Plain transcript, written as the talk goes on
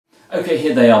Okay,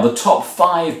 here they are, the top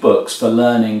 5 books for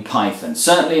learning Python.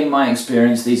 Certainly in my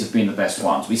experience, these have been the best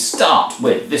ones. We start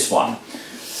with this one,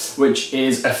 which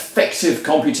is Effective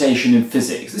Computation in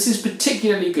Physics. This is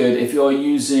particularly good if you're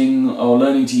using or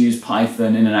learning to use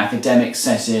Python in an academic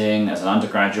setting, as an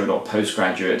undergraduate or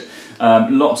postgraduate.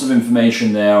 Lots of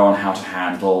information there on how to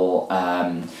handle,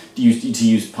 to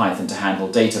use Python to handle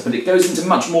data, but it goes into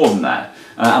much more than that.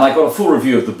 And I got a full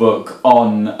review of the book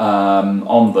on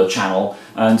the channel,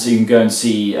 and so you can go and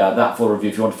see that full review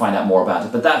if you want to find out more about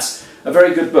it. But that's a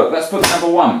very good book. That's book number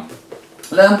 1.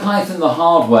 Learn Python the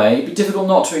Hard Way. It'd be difficult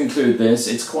not to include this.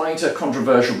 It's quite a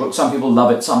controversial book. Some people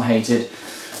love it, some hate it.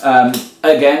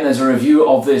 Again, there's a review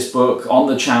of this book on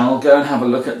the channel. Go and have a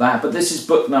look at that. But this is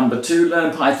book number 2,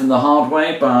 Learn Python the Hard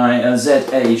Way by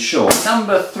Z.A. Short.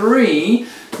 Number 3,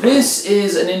 this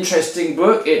is an interesting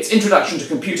book. It's Introduction to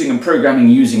Computing and Programming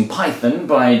Using Python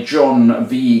by John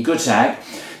V. Guttag.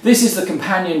 This is the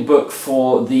companion book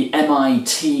for the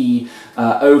MIT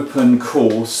open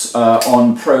course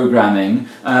on programming.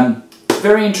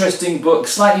 Very interesting book,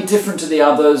 slightly different to the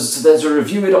others. There's a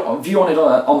review on it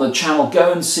on the channel.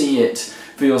 Go and see it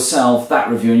for yourself,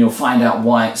 that review, and you'll find out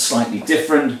why it's slightly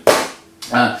different.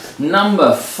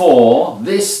 Number 4,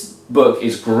 this book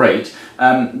is great.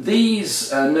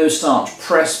 These No Starch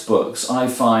Press books I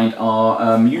find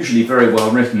are usually very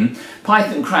well written.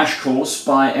 Python Crash Course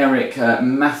by Eric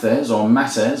Mathers, or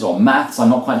Maths, I'm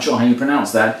not quite sure how you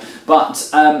pronounce that, but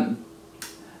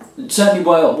certainly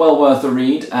well worth a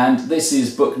read, and this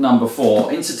is book number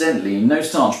 4. Incidentally, No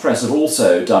Starch Press have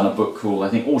also done a book called, I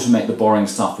think, Automate the Boring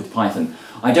Stuff with Python.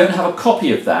 I don't have a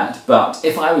copy of that, but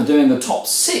if I was doing the top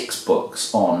 6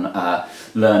 books on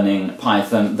learning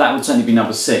Python, that would certainly be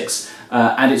number 6.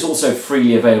 And it's also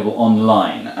freely available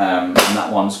online, and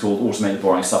that one's called Automate the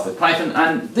Boring Stuff with Python.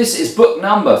 And this is book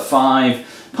number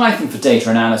 5, Python for Data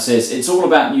Analysis. It's all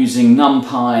about using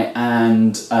NumPy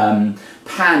and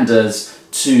pandas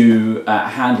to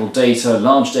handle data,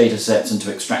 large data sets, and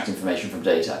to extract information from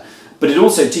data. But it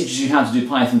also teaches you how to do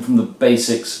Python from the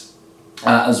basics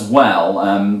as well.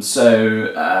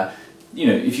 You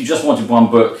know, if you just wanted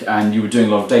one book and you were doing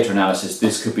a lot of data analysis,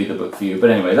 this could be the book for you. But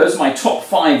anyway, those are my top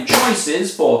 5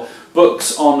 choices for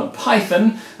books on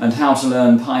Python and how to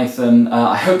learn Python.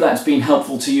 I hope that's been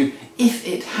helpful to you. If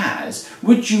it has,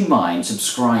 would you mind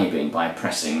subscribing by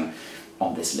pressing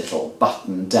on this little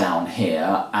button down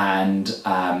here, and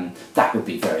that would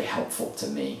be very helpful to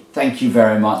me. Thank you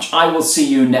very much. I will see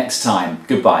you next time.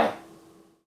 Goodbye.